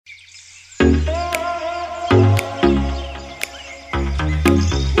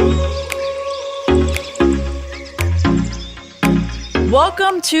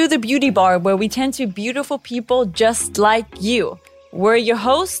Welcome to the Beauty Bar, where we tend to beautiful people just like you. We're your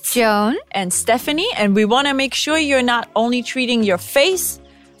hosts, Joan and Stephanie, and we want to make sure you're not only treating your face,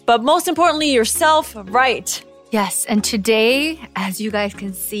 but most importantly, yourself right. Yes, and today, as you guys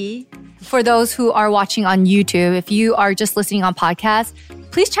can see, for those who are watching on YouTube, if you are just listening on podcast,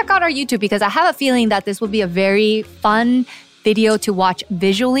 please check out our YouTube because I have a feeling that this will be a very fun video to watch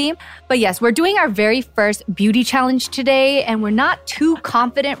visually. But yes, we're doing our very first beauty challenge today, and we're not too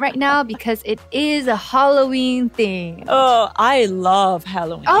confident right now because it is a Halloween thing. Oh, I love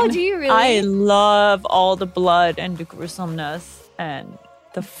Halloween. Oh, do you really? I love all the blood and the gruesomeness and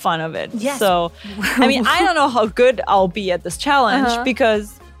the fun of it. Yes. So, I mean, I don't know how good I'll be at this challenge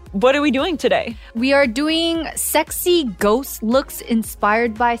because what are we doing today? We are doing sexy ghost looks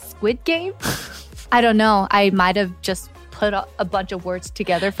inspired by Squid Game. I don't know. I might have just put a bunch of words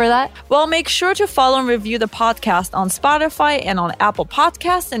together for that. Well, make sure to follow and review the podcast on Spotify and on Apple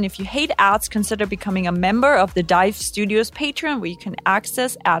Podcasts. And if you hate ads, consider becoming a member of the Dive Studios Patreon, where you can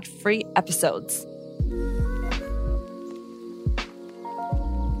access ad-free episodes.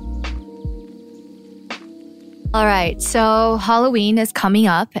 All right, so Halloween is coming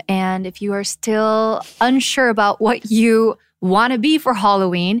up, and if you are still unsure about what you want to be for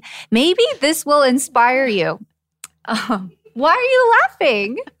Halloween, maybe this will inspire you. Why are you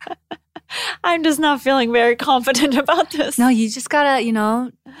laughing? I'm just not feeling very confident about this. No, you just gotta,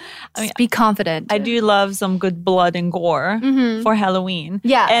 be confident. I do love some good blood and gore for Halloween.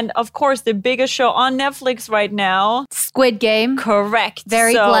 Yeah. And of course, the biggest show on Netflix right now. Squid Game. Correct.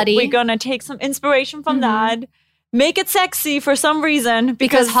 Very so bloody. We're going to take some inspiration from that. Make it sexy for some reason.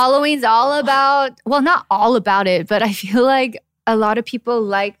 Because Halloween's all about, well, not all about it, but I feel like a lot of people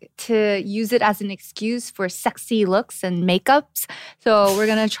like to use it as an excuse for sexy looks and makeups. So we're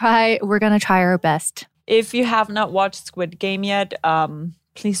gonna try our best. If you have not watched Squid Game yet,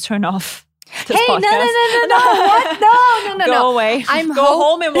 please turn off this podcast. No. Go away. Go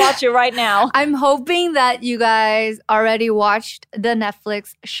home and watch it right now. I'm hoping that you guys already watched the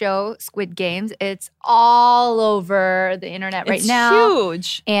Netflix show Squid Games. It's all over the internet right now. It's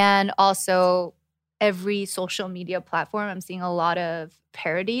huge. And also every social media platform. I'm seeing a lot of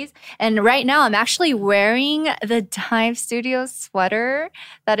parodies. And right now I'm actually wearing the Dive Studios sweater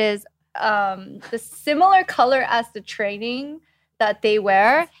that is the similar color as the training that they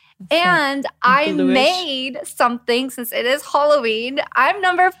wear. And I made something since it is Halloween. I'm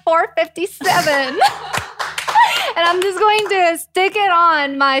number 457. And I'm just going to stick it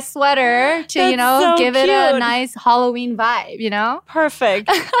on my sweater to, give it a nice Halloween vibe, Perfect.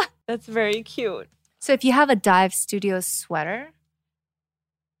 That's very cute. So if you have a Dive Studios sweater,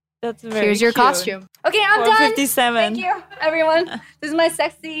 here's your costume. Okay, I'm done. 457. Thank you, everyone. This is my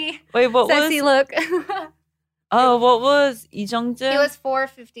sexy look. What was Lee Jung-jae? It was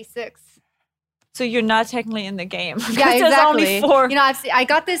 456. So you're not technically in the game. Yeah, exactly. There's only 4. I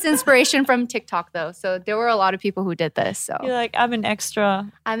got this inspiration from TikTok though. So there were a lot of people who did this. So you're like, I'm an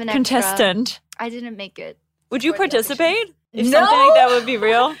extra contestant. I didn't make it. Would you participate? If something like that would be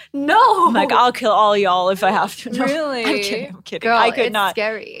real? No. I'm like, I'll kill all y'all if I have to. No, really? I'm kidding. Girl, I could it's not.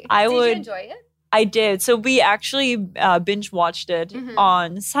 Scary. Did you enjoy it? I did. So we actually binge watched it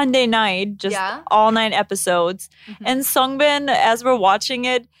on Sunday night, just all 9 episodes. And Sungbin, as we're watching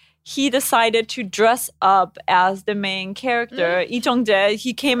it, he decided to dress up as the main character, Lee Jung-jae.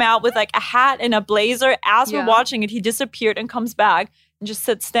 He came out with like a hat and a blazer. As we're watching it, he disappeared and comes back and just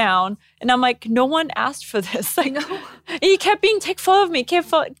sits down. And I'm like, no one asked for this. Like, he kept being, take photos of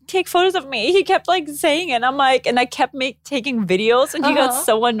me. He kept like saying it. And I'm like, and I kept taking videos and he got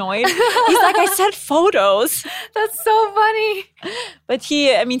so annoyed. He's like, I said photos. That's so funny. But he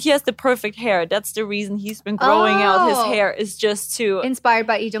has the perfect hair. That's the reason he's been growing out his hair, is just to... Inspired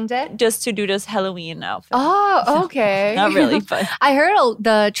by Lee Jung-jae? Just to do this Halloween outfit. Oh, okay. Not really, but... I heard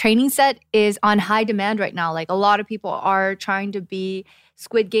the training set is on high demand right now. Like a lot of people are trying to be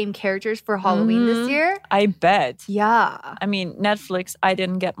Squid Game characters for Halloween this year. I bet. Yeah. I mean, Netflix, I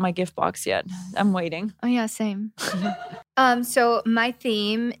didn't get my gift box yet. I'm waiting. Oh, yeah, same. So my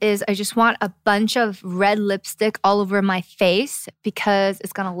theme is I just want a bunch of red lipstick all over my face because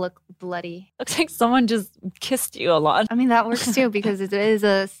it's going to look bloody. Looks like someone just kissed you a lot. I mean, that works too because it is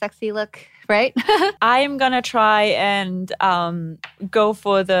a sexy look, right? I'm going to try and go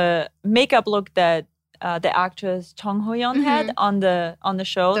for the makeup look that the actress Chung Ho-yeon had on the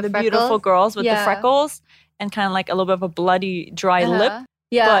show, the beautiful girls with the freckles and kind of like a little bit of a bloody dry lip.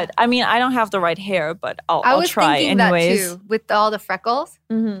 Yeah. But I mean, I don't have the right hair, but I'll try anyways. I was thinking that too, with all the freckles.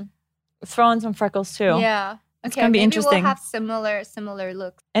 throw in some freckles too. Yeah. It's gonna be interesting. We'll have similar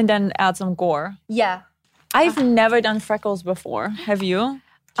looks. And then add some gore. Yeah. I've never done freckles before. Have you?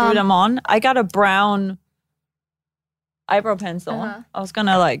 Drew them on? I got a brown eyebrow pencil. I was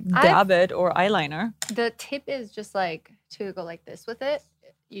gonna like dab it or eyeliner. The tip is just like to go like this with it.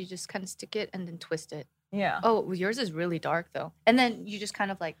 You just kind of stick it and then twist it. Yeah. Oh, yours is really dark though. And then you just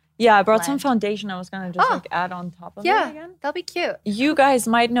kind of like I brought some foundation. I was gonna just like add on top of it again. That'll be cute. You guys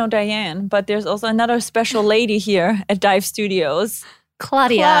might know Diane, but there's also another special lady here at Dive Studios.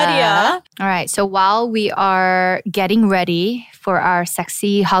 Claudia. All right. So while we are getting ready for our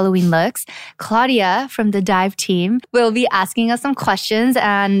sexy Halloween looks, Claudia from the Dive team will be asking us some questions.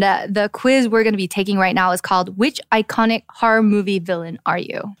 And the quiz we're going to be taking right now is called, which iconic horror movie villain are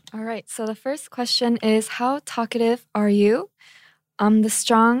you? All right. So the first question is, how talkative are you? I'm the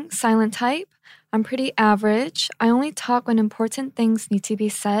strong, silent type. I'm pretty average. I only talk when important things need to be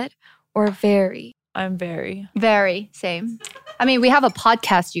said, or very. I'm very. Very. Same. I mean, we have a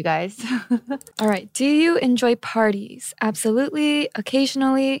podcast, you guys. All right. Do you enjoy parties? Absolutely.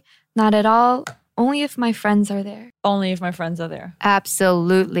 Occasionally. Not at all. Only if my friends are there. Only if my friends are there.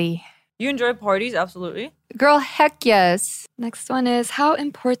 Absolutely. You enjoy parties? Absolutely. Girl, heck yes. Next one is, how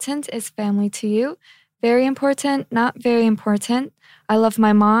important is family to you? Very important. Not very important. I love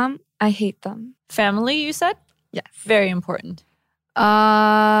my mom. I hate them. Family, you said? Yes. Very important.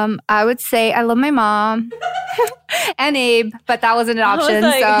 I would say I love my mom and Abe, but that wasn't an option.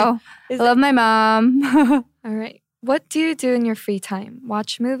 I love my mom. All right. What do you do in your free time?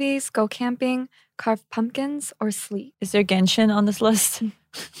 Watch movies, go camping, carve pumpkins, or sleep? Is there Genshin on this list?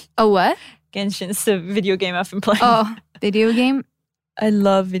 Oh, what? Genshin is the video game I've been playing. Oh, video game? I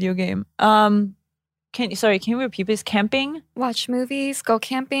love video game. Can you repeat please? Camping? Watch movies, go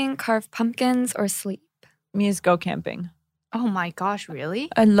camping, carve pumpkins, or sleep? Me is go camping. Oh my gosh, really?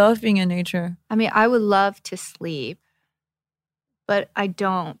 I love being in nature. I mean, I would love to sleep, but I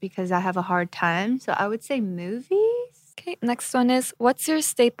don't because I have a hard time. So I would say movies. Okay, next one is, what's your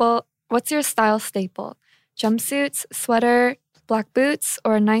style staple? Jumpsuits, sweater, black boots,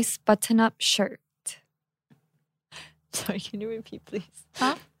 or a nice button-up shirt? Sorry, can you repeat please?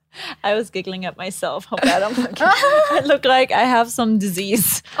 Huh? I was giggling at myself. How bad I'm looking. I look like I have some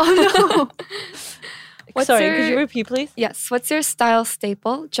disease. Oh no. Could you repeat, please? Yes. What's your style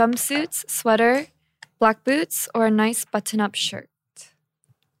staple? Jumpsuits, sweater, black boots, or a nice button-up shirt?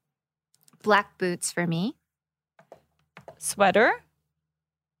 Black boots for me. Sweater?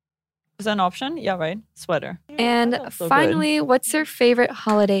 Is that an option? Yeah, right. Sweater. And finally, what's your favorite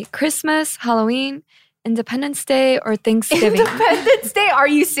holiday? Christmas, Halloween, Independence Day, or Thanksgiving? Independence Day? Are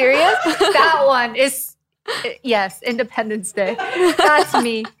you serious? That one is, yes, Independence Day. That's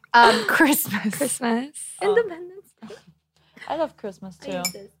me. Christmas. Independence Day. I love Christmas too.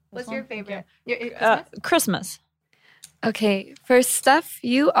 What's your favorite? Christmas. Okay, for Steph,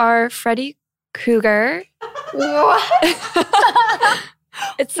 you are Freddy Krueger. What?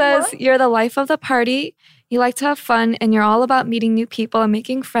 It says you're the life of the party. You like to have fun and you're all about meeting new people and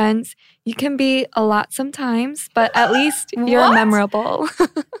making friends. You can be a lot sometimes, but at least you're memorable.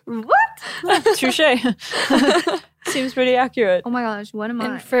 What? Touche. Seems pretty accurate. Oh my gosh, what am I?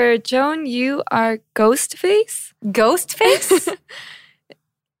 And for Joan, you are Ghostface. Ghostface?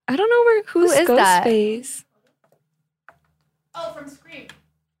 I don't know who is Ghostface. Oh, from Scream.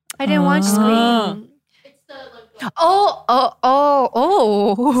 I didn't watch Scream. It's the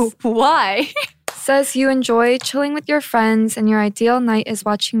Why? Says you enjoy chilling with your friends and your ideal night is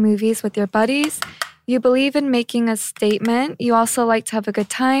watching movies with your buddies. You believe in making a statement. You also like to have a good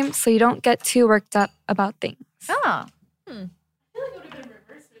time, so you don't get too worked up about things. Oh. I feel like it would have been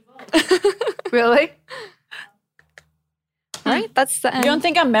reversed as well. Really? All right, that's the end. You don't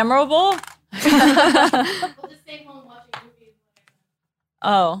think I'm memorable? We'll just stay home watching movies.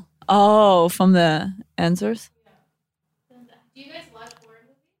 Oh, from the answers? Do you guys watch horror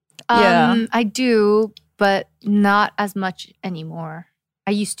movies? Yeah. I do, but not as much anymore.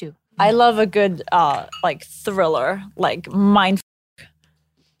 I used to. I love a good like thriller, like mind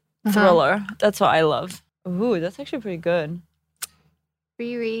thriller. That's what I love. Ooh, that's actually pretty good.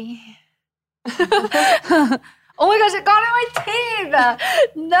 Riri. Oh my gosh, it got on my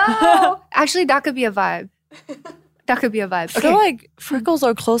teeth. No. Actually, that could be a vibe. That could be a vibe. I feel like freckles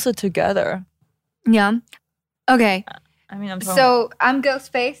are closer together. Yeah. Okay. I mean, I'm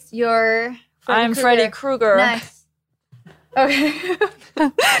Ghostface. You're I'm Freddy Krueger. Nice. Okay.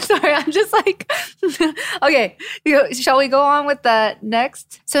 Sorry, I'm just like, okay. Shall we go on with the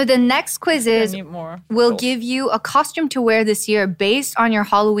next? So the next quiz is, we'll give you a costume to wear this year based on your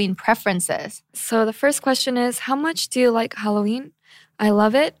Halloween preferences. So the first question is, how much do you like Halloween? I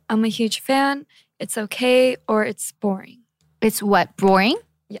love it. I'm a huge fan. It's okay or it's boring. It's what? Boring?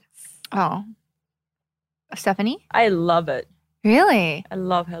 Yes. Oh. Stephanie? I love it. Really? I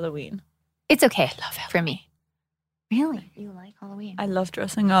love Halloween. It's okay for me. Really? You like Halloween? I love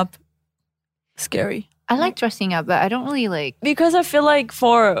dressing up. Scary. I like dressing up, but I don't really like... Because I feel like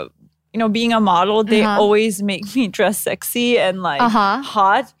for, being a model, they always make me dress sexy and like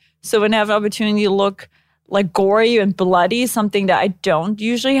hot. So when I have an opportunity to look like gory and bloody, something that I don't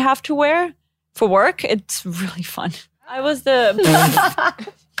usually have to wear for work, it's really fun. I was the...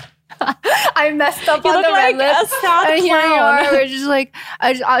 I messed up you on look the like red lips. a sad And here you clown. are. We're just like,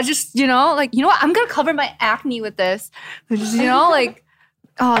 I just, like, you know what? I'm going to cover my acne with this. Just, like,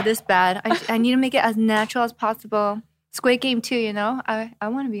 oh, this bad. I need to make it as natural as possible. Squid Game too, I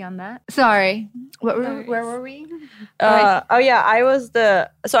want to be on that. Sorry. Where were we? Oh yeah, I was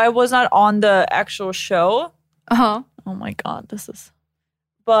not on the actual show. Uh-huh. Oh my God,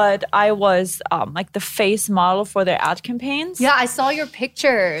 but I was like the face model for their ad campaigns. Yeah, I saw your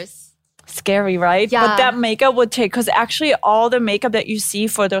pictures. Scary, right? Yeah. But that makeup would take, because actually all the makeup that you see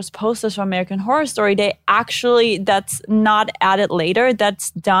for those posters from American Horror Story, that's not added later.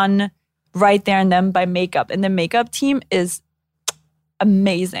 That's done right there and then by makeup. And the makeup team is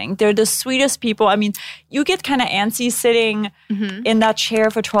amazing. They're the sweetest people. I mean, you get kind of antsy sitting in that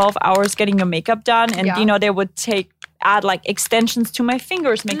chair for 12 hours getting your makeup done. And, they would add like extensions to my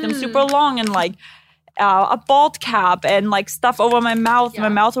fingers, make them super long, and like a bald cap and like stuff over my mouth. My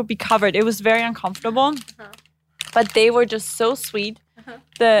mouth would be covered. It was very uncomfortable. But they were just so sweet.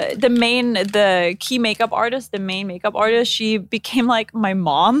 The key makeup artist, the main makeup artist, she became like my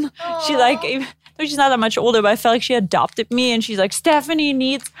mom. Aww. She like, she's not that much older, but I felt like she adopted me. And she's like, Stephanie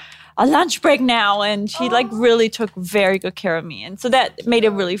needs a lunch break now. And she like really took very good care of me. And so that made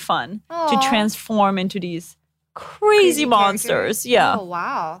it really fun to transform into these crazy monsters. Yeah. Oh,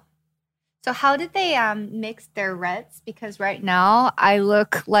 wow. So how did they mix their reds? Because right now I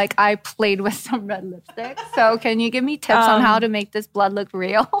look like I played with some red lipstick. So can you give me tips on how to make this blood look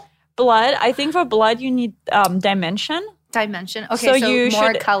real? Blood? I think for blood you need dimension. Dimension? Okay, so you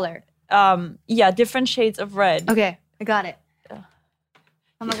more color. Different shades of red. Okay, I got it.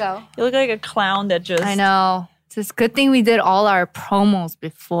 I'm gonna go. You look like a clown that just... I know. It's a good thing we did all our promos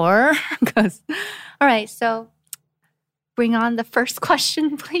before. All right, so... Bring on the first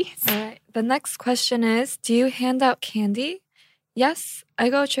question, please. All right. The next question is, do you hand out candy? Yes, I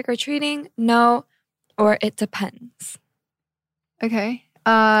go trick-or-treating. No, or it depends. Okay.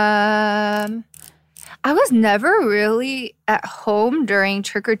 I was never really at home during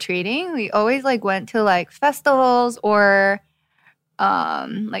trick-or-treating. We always like went to like festivals or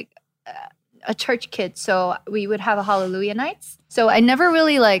like a church kid. So we would have a Hallelujah nights. So I never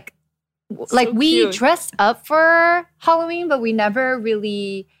really we dressed up for Halloween, but we never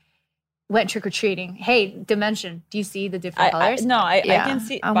really went trick-or-treating. Hey, Dimension, do you see the different colors? I can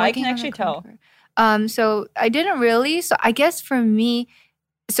see, but I can actually tell. So I didn't really. So I guess for me,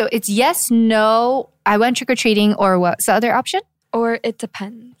 so it's yes, no, I went trick-or-treating, or what's the other option? Or it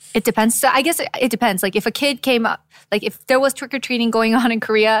depends. It depends. So I guess it depends. Like if a kid came up, like if there was trick-or-treating going on in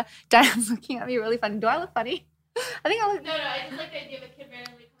Korea, Diana's looking at me really funny. Do I look funny? I think I look... No, I just like the idea of a kid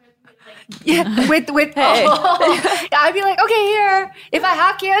randomly yeah, with I'd be like, okay, here, if I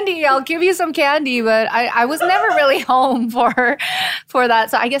have candy, I'll give you some candy. But I was never really home for that.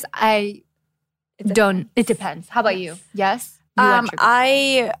 So I guess it depends. How about you? Yes?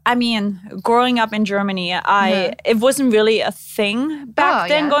 I mean, growing up in Germany, it wasn't really a thing back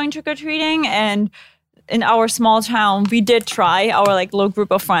then going trick-or-treating. And in our small town, we did try. Our like little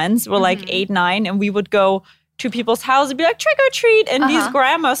group of friends were like 8, 9, and we would go to people's houses and be like, trick or treat. And these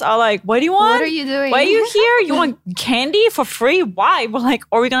grandmas are like, what do you want? What are you doing? Why are you here? You want candy for free? Why? We're like,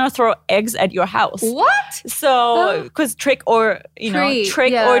 are we going to throw eggs at your house? What? So, because trick or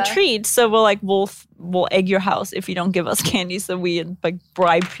treat. So we're like, we'll egg your house if you don't give us candy. So we like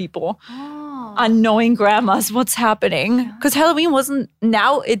bribe people. Unknowing grandmas what's happening. Because Halloween wasn't,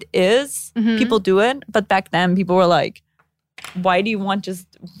 now it is. People do it. But back then people were like, why do you want just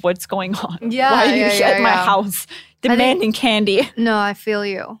what's going on? Yeah, why are you at my house demanding candy? No, I feel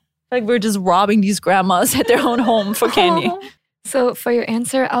you. Like we're just robbing these grandmas at their own home for candy. So for your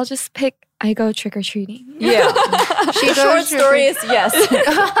answer, I'll just pick I go trick-or-treating. Yeah. The short story is yes.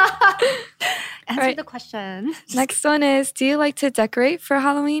 Answer the question. Next one is, do you like to decorate for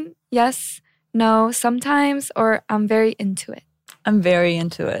Halloween? Yes, no, sometimes, or I'm very into it. I'm very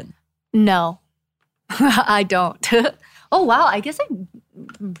into it. No, I don't. Oh, wow. I guess I'm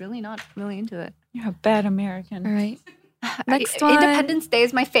really not really into it. You're a bad American. All right. Next one. Independence Day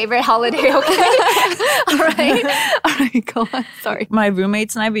is my favorite holiday, okay? All right, go on. Sorry. My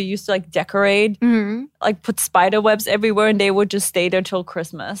roommates and I, we used to like decorate, like put spider webs everywhere, and they would just stay there till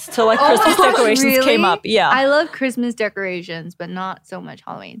Christmas. Till like Christmas decorations came up. Yeah. I love Christmas decorations, but not so much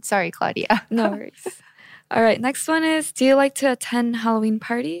Halloween. Sorry, Claudia. No worries. All right, next one is, do you like to attend Halloween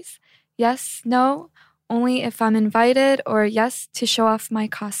parties? Yes, no, only if I'm invited, or yes, to show off my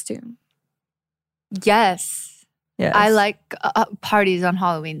costume. Yes. I like parties on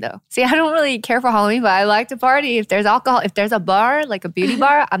Halloween, though. See, I don't really care for Halloween, but I like to party. If there's alcohol, if there's a bar, like a beauty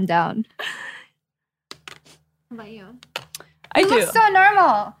bar, I'm down. How about you? I do. Looks so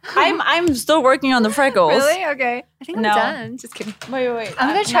normal. I'm still working on the freckles. Really? Okay. I think I'm done. Just kidding. Wait.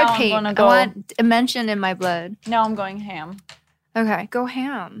 I'm going to try paint. I want a mention in my blood. Now I'm going ham. Okay, go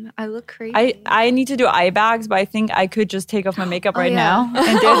ham. I look crazy. I need to do eye bags, but I think I could just take off my makeup now.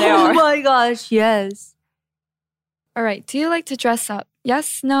 And there they are. Oh my gosh, yes. All right, do you like to dress up?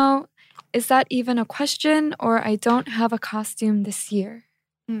 Yes, no. Is that even a question? Or I don't have a costume this year.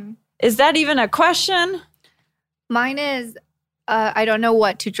 Is that even a question? Mine is, I don't know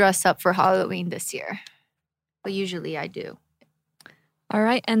what to dress up for Halloween this year. But usually I do. All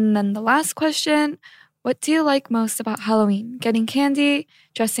right, and then the last question. What do you like most about Halloween? Getting candy,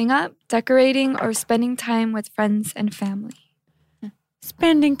 dressing up, decorating, or spending time with friends and family?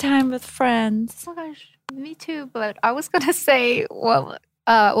 Spending time with friends. Oh my gosh, me too. But I was going to say,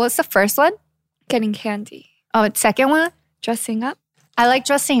 what's the first one? Getting candy. Oh, it's second one? Dressing up. I like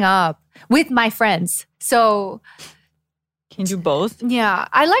dressing up with my friends. So. Can you do both? Yeah,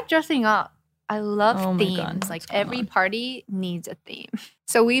 I like dressing up. I love themes. God, like every party needs a theme.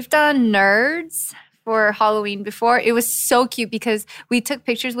 So we've done nerds for Halloween before. It was so cute because we took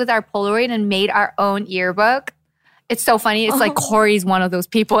pictures with our Polaroid and made our own yearbook. It's so funny. It's like Corey's one of those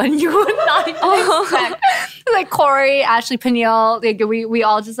people, and you would not even expect. Like Corey, Ashley, Peniel, like we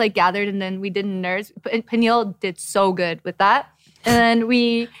all just like gathered, and then we did nerds. Peniel did so good with that. And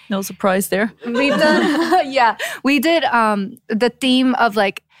then no surprise there. We've done we did the theme of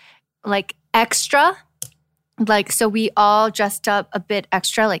like extra. Like, so we all dressed up a bit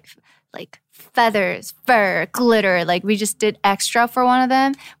extra, like feathers, fur, glitter. Like, we just did extra for one of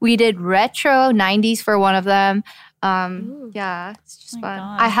them. We did retro 90s for one of them. Yeah, it's just fun.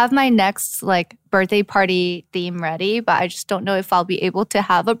 God. I have my next like birthday party theme ready, but I just don't know if I'll be able to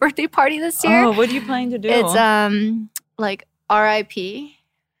have a birthday party this year. Oh, what are you planning to do? It's like R.I.P.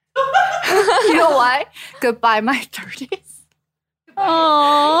 You know why? Goodbye my 30s.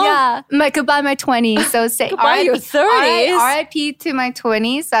 Oh yeah, goodbye my 20s. So say goodbye your 30s. R.I.P. to my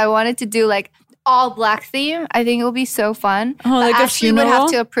 20s. So I wanted to do like all black theme. I think it will be so fun. Oh, like a Ashley would have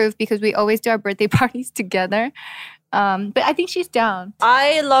to approve because we always do our birthday parties together. But I think she's down.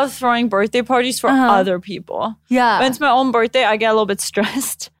 I love throwing birthday parties for other people. Yeah. When it's my own birthday, I get a little bit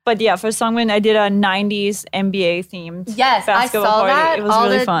stressed. But yeah, for Sungmin, I did a 90s NBA themed basketball I saw party. That. It was all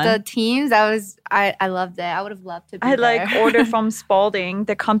really fun. The teams, I loved it. I would have loved to be I there. like ordered from Spalding,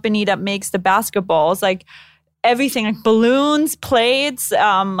 the company that makes the basketballs, like everything, like balloons, plates,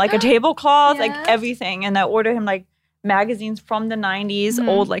 like a tablecloth, like everything. And I ordered him like magazines from the 90s,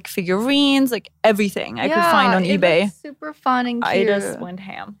 old like figurines, like everything I could find on eBay. Looks super fun and cute. I just went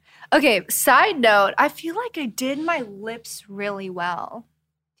ham. Okay, side note, I feel like I did my lips really well.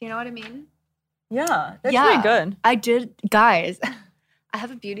 Do you know what I mean? Yeah, that's really good. I did. Guys, I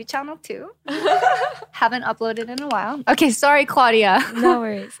have a beauty channel too. Haven't uploaded in a while. Okay, sorry, Claudia. No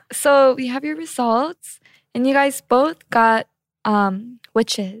worries. So we have your results, and you guys both got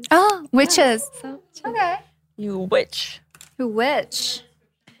witches. Oh, witches. So, okay. You witch. You witch.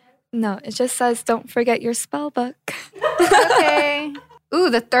 No, it just says don't forget your spell book. Okay. Ooh,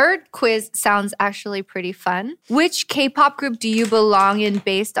 the third quiz sounds actually pretty fun. Which K-pop group do you belong in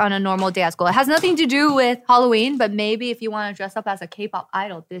based on a normal day at school? It has nothing to do with Halloween, but maybe if you want to dress up as a K-pop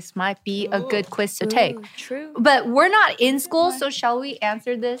idol, this might be a good quiz to take. True. But we're not in school, so shall we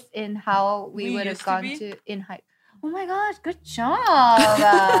answer this in how we would have gone to in high? Oh my gosh, good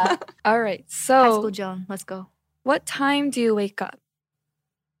job. All right, so High school Joan, let's go. What time do you wake up?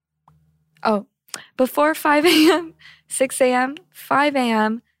 Oh, before 5 a.m., 6 a.m., 5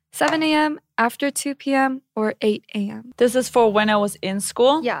 a.m., 7 a.m., after 2 p.m., or 8 a.m.? This is for when I was in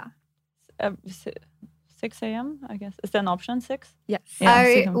school? Yeah. 6 a.m., I guess. Is that an option, 6? Yes. Yeah,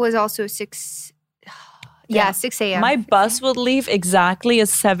 I was also 6. Yeah, 6 a.m. My bus would leave exactly at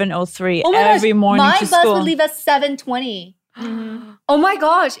 7:03 every morning to school. My bus would leave at 7:20. Oh my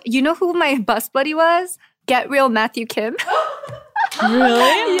gosh. You know who my bus buddy was? Get Real Matthew Kim.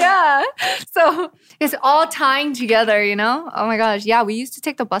 Really? Yeah. So it's all tying together, you know? Oh my gosh. Yeah, we used to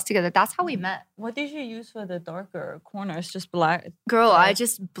take the bus together. That's how we met. What did you use for the darker corners? Just black? Girl, I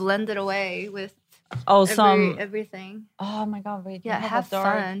just blended away with everything. Oh my God, wait. Yeah, have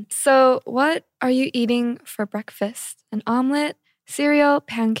fun. So, what are you eating for breakfast? An omelet, cereal,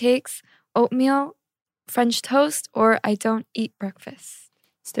 pancakes, oatmeal, French toast, or I don't eat breakfast?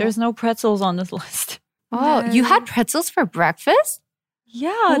 There's no pretzels on this list. Oh, you had pretzels for breakfast?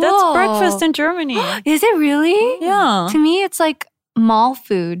 Yeah, that's breakfast in Germany. Is it really? Yeah. To me, it's like mall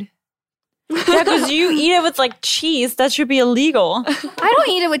food. Yeah, because you eat it with like cheese. That should be illegal. I don't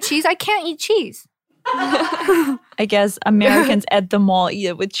eat it with cheese. I can't eat cheese. I guess Americans at the mall eat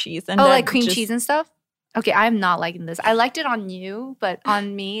it with cheese. And like cream cheese and stuff? Okay, I'm not liking this. I liked it on you, but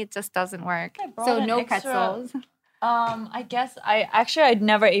on me, it just doesn't work. So no pretzels. I guess I'd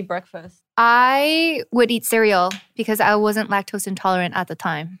never ate breakfast. I would eat cereal because I wasn't lactose intolerant at the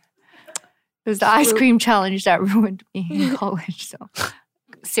time. It was the ice cream challenge that ruined me in college. So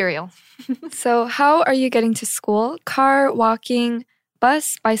cereal. So, how are you getting to school? Car, walking,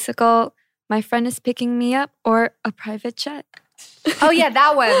 bus, bicycle, my friend is picking me up, or a private jet? Oh yeah,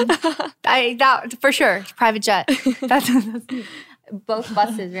 that one. That for sure. Private jet. That's me. Both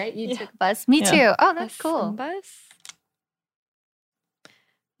buses, right? You took a bus. Me too. Oh, that's cool. Bus.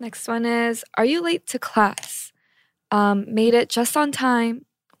 Next one is, are you late to class? Made it just on time,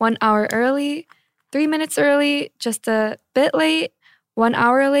 1 hour early, 3 minutes early, just a bit late, 1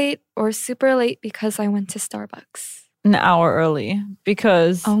 hour late, or super late because I went to Starbucks? An hour early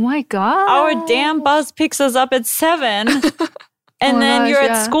because oh my God, our damn bus picks us up at 7. And then you're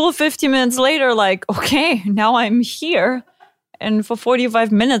at school 50 minutes later, like, okay, now I'm here. And for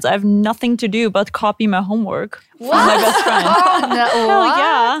 45 minutes, I have nothing to do but copy my homework from my best friend. Hell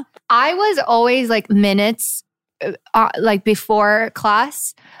yeah. I was always like minutes like before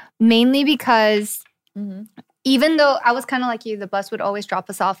class, mainly because even though I was kind of like you, the bus would always drop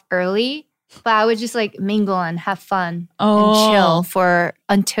us off early, but I would just like mingle and have fun and chill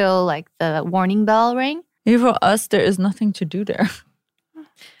until like the warning bell rang. For us, there is nothing to do there.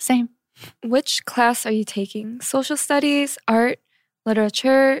 Same. Which class are you taking? Social studies, art,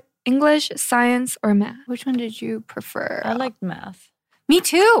 literature, English, science, or math? Which one did you prefer? I liked math. Me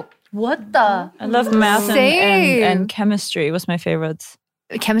too. What the? I love math and chemistry was my favorites.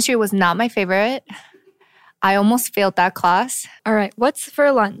 Chemistry was not my favorite. I almost failed that class. All right. What's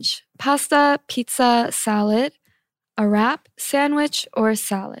for lunch? Pasta, pizza, salad, a wrap, sandwich, or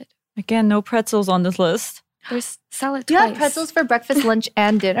salad? Again, no pretzels on this list. There's salad Do you twice. have pretzels for breakfast, lunch,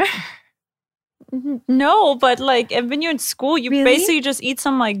 and dinner? No, but like when you're in school, you basically just eat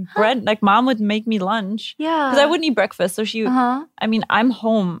some like bread. Like mom would make me lunch. Yeah. Because I wouldn't eat breakfast. So I mean, I'm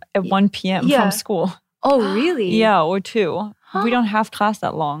home at 1 p.m. from school. Oh, really? Yeah, or 2. We don't have class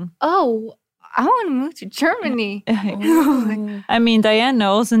that long. Oh, I want to move to Germany. I mean, Diane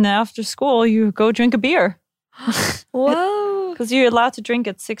knows. And then after school, you go drink a beer. Whoa. Because you're allowed to drink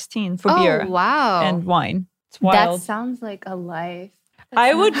at 16 for beer. Wow. And wine. It's wild. That sounds like a life.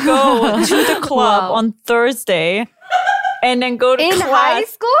 I would go to the club on Thursday and then go to in class. high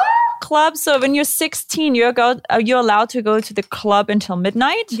school? Club. So when you're 16, you're allowed to go to the club until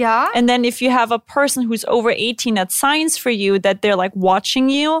midnight. Yeah. And then if you have a person who's over 18 that signs for you that they're like watching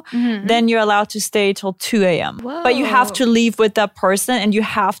you, then you're allowed to stay till 2 a.m. Whoa. But you have to leave with that person and you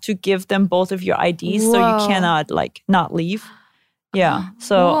have to give them both of your IDs. So you cannot like not leave. Yeah.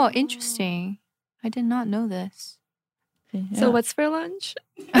 So. Oh, interesting. I did not know this. Yeah. So what's for lunch?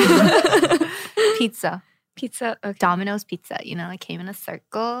 Pizza. Pizza. Okay. Domino's pizza. You know, it came in a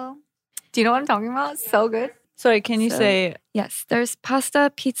circle. Do you know what I'm talking about? So good. Sorry, can you say? Yes, there's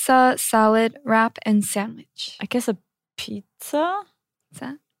pasta, pizza, salad, wrap, and sandwich. I guess a pizza?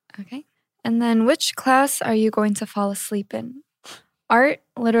 Pizza. Okay. And then which class are you going to fall asleep in? Art,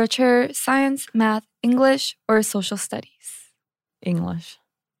 literature, science, math, English, or social studies? English.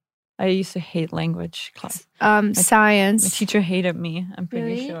 I used to hate language class. Science. My teacher hated me. I'm pretty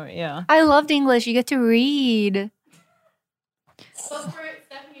Really? sure. Yeah. I loved English. You get to read. But for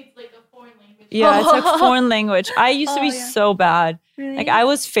Stephanie, it's like a foreign language. Yeah, it's like foreign language. I used to be so bad. Really? Like I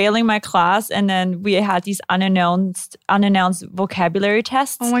was failing my class, and then we had these unannounced vocabulary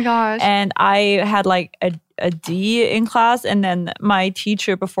tests. Oh my gosh. And I had like a D in class, and then my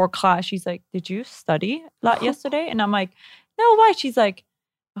teacher before class, she's like, "Did you study yesterday?" And I'm like, "No, why?" She's like,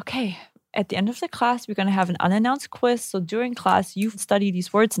 "Okay, at the end of the class, we're going to have an unannounced quiz. So during class, you study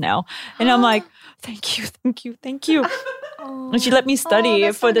these words now." And I'm like, "Thank you, thank you, thank you." And she let me study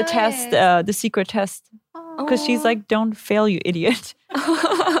that's for so the nice. test, the secret test. Because she's like, "Don't fail, you idiot."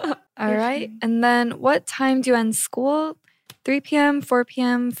 All right. And then what time do you end school? 3 p.m., 4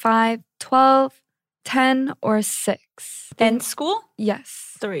 p.m., 5, 12, 10, or 6. And school?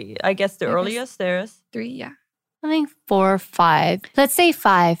 Yes. 3. I guess the earliest there is. 3, yeah. I think 4 or 5. Let's say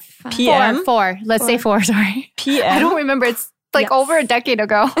 5. PM? 4. Let's say 4, sorry. PM? I don't remember. It's like over a decade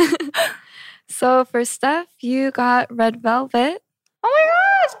ago. So for Steph, you got Red Velvet. Oh my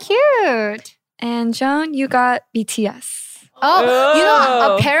gosh, cute. And Joan, you got BTS. Oh, you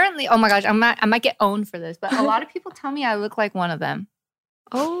know, apparently, oh my gosh, I might get owned for this, but a lot of people tell me I look like one of them.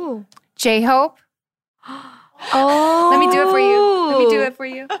 Oh. J-Hope. Oh. Let me do it for you. Let me do it for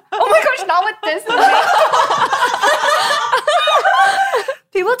you. Oh my gosh, not with this.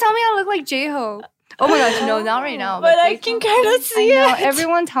 People tell me I look like J-Hope. Oh my gosh, no, not right now. But I can kind of see it.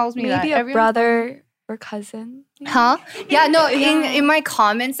 Everyone tells me that. Maybe a brother or cousin. Huh? Yeah, no, in my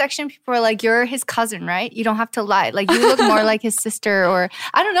comment section, people are like, you're his cousin, right? You don't have to lie. Like, you look more like his sister or,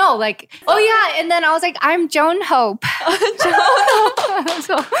 I don't know, like, oh yeah. And then I was like, I'm Joan Hope.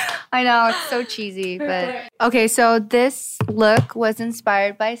 So, I know, it's so cheesy. But okay, so this look was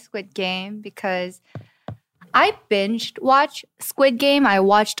inspired by Squid Game because I binged watched Squid Game. I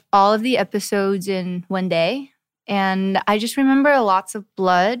watched all of the episodes in one day. And I just remember lots of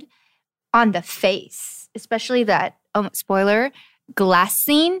blood on the face, especially that, spoiler, glass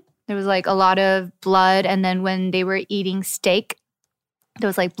scene. There was like a lot of blood. And then when they were eating steak, there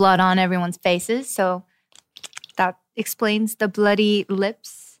was like blood on everyone's faces. So that explains the bloody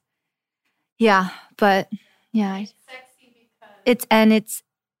lips. Yeah, but yeah. It's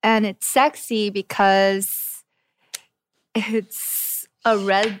sexy because it's a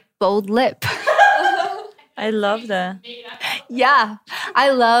red bold lip. I love that. Yeah, I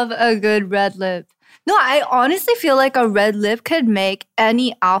love a good red lip. No, I honestly feel like a red lip could make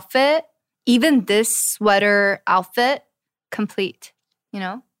any outfit, even this sweater outfit, complete, you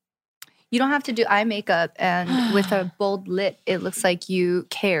know? You don't have to do eye makeup, and with a bold lip, it looks like you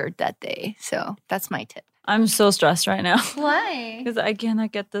cared that day. So that's my tip. I'm so stressed right now. Why? Because I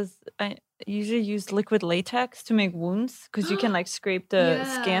cannot get this. I usually use liquid latex to make wounds because you can like scrape the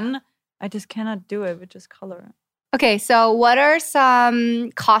skin. I just cannot do it with just color. Okay, so what are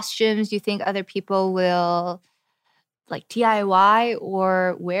some costumes you think other people will like DIY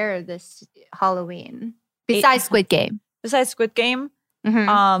or wear this Halloween besides Squid Game? Besides Squid Game,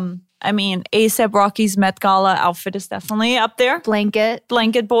 Mm-hmm. I mean, A$AP Rocky's Met Gala outfit is definitely up there. Blanket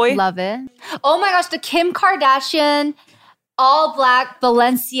boy. love it. Oh my gosh, the Kim Kardashian all black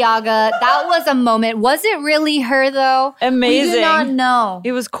Balenciaga. That was a moment. Was it really her though? Amazing. We do not know.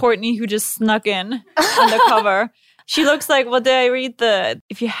 It was Courtney who just snuck in on the cover. She looks like, what did I read?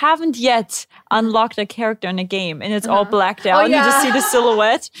 If you haven't yet unlocked a character in a game and it's all blacked out and you just see the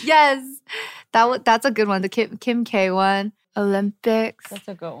silhouette. Yes. That's a good one. The Kim K one. Olympics. That's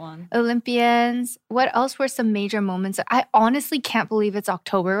a good one. Olympians. What else were some major moments? I honestly can't believe it's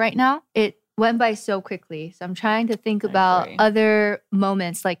October right now. It went by so quickly. So I'm trying to think about other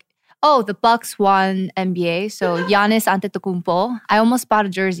moments like, oh, the Bucks won NBA. So Giannis Antetokounmpo. I almost bought a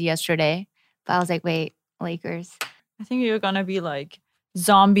jersey yesterday, but I was like, wait, Lakers. I think you're going to be like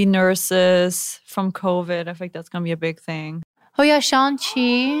zombie nurses from COVID. I think that's going to be a big thing. Oh yeah,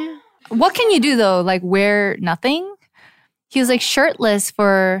 Shang-Chi. What can you do though? Like wear nothing? He was like shirtless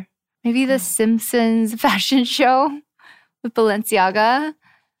for maybe the Simpsons fashion show with Balenciaga.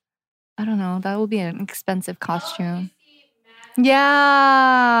 I don't know. That would be an expensive costume.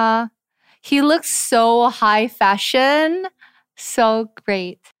 Yeah. He looks so high fashion. So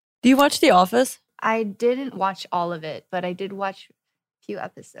great. Do you watch The Office? I didn't watch all of it, but I did watch a few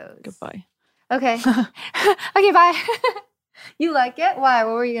episodes. Goodbye. Okay. Okay, bye. You like it? Why?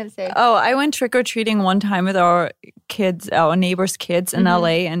 What were you going to say? Oh, I went trick-or-treating one time with our neighbors' kids in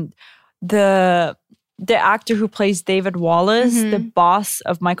LA, and the actor who plays David Wallace, the boss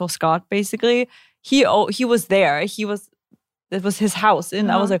of Michael Scott, basically, he was there. It was his house.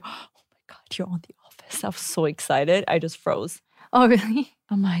 And I was like, oh my God, you're on The Office. I was so excited. I just froze. Oh, really?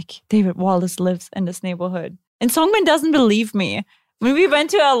 I'm like, David Wallace lives in this neighborhood. And Songmin doesn't believe me. When we went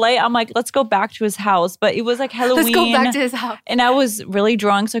to LA, I'm like, let's go back to his house. But it was like Halloween. Let's go back to his house. And I was really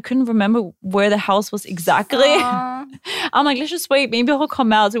drunk, so I couldn't remember where the house was exactly. I'm like, let's just wait. Maybe he'll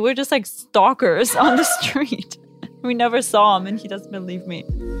come out. So we're just like stalkers on the street. We never saw him, and he doesn't believe me.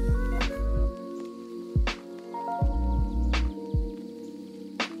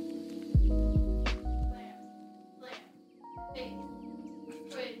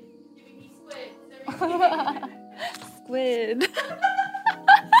 Squid.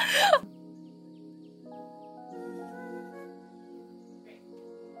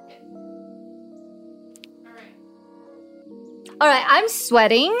 All right, I'm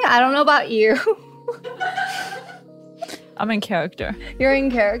sweating. I don't know about you. I'm in character. You're in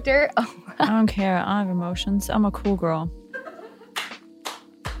character? Oh. I don't care. I have emotions. I'm a cool girl.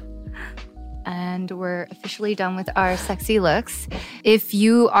 And we're officially done with our sexy looks. If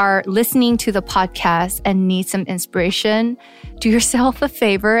you are listening to the podcast and need some inspiration, do yourself a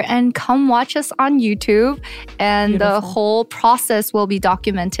favor and come watch us on YouTube. And the whole process will be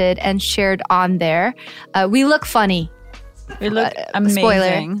documented and shared on there. We look funny. We look amazing.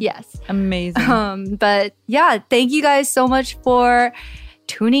 Spoiler, yes. Amazing. But yeah, thank you guys so much for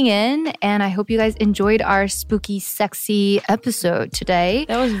tuning in, and I hope you guys enjoyed our spooky, sexy episode today.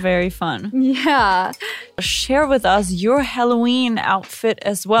 That was very fun. Yeah. Share with us your Halloween outfit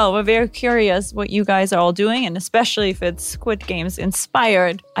as well. We're very curious what you guys are all doing, and especially if it's Squid Games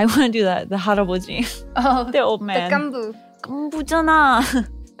inspired. I want to do that. The 할아버지. Oh, the old man. The 깐부. 깐부잖아.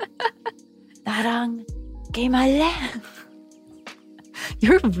 나랑 게임할래?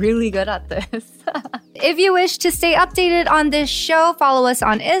 You're really good at this. If you wish to stay updated on this show, follow us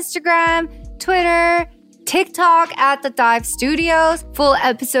on Instagram, Twitter, TikTok at The Dive Studios. Full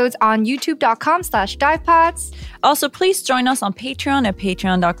episodes on youtube.com/divepods. Also, please join us on Patreon at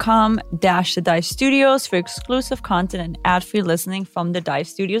patreon.com/The Dive Studios for exclusive content and ad-free listening from the Dive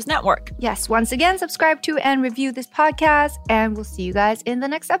Studios network. Yes, once again, subscribe to and review this podcast, and we'll see you guys in the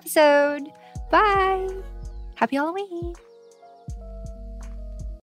next episode. Bye. Happy Halloween.